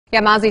Yeah,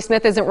 Mazi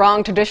Smith isn't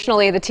wrong.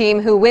 Traditionally, the team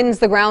who wins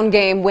the ground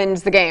game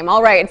wins the game.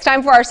 All right, it's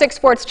time for our Six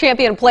Sports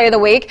Champion Play of the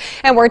Week,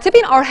 and we're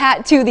tipping our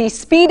hat to the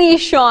speedy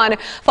Sean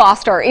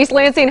Foster. East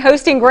Lansing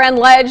hosting Grand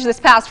Ledge this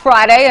past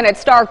Friday, and its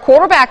star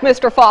quarterback,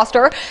 Mr.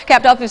 Foster,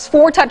 capped off his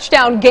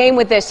 4-touchdown game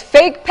with this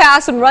fake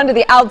pass and run to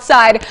the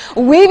outside,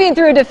 weaving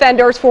through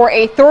defenders for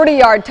a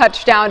 30-yard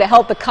touchdown to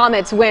help the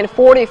Comets win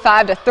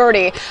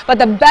 45-30. But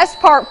the best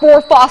part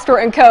for Foster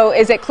and co.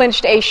 is it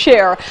clinched a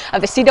share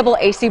of the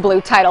CAAC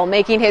Blue title,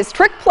 making his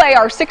trick play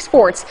our Six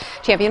Sports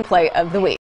Champion Play of the Week.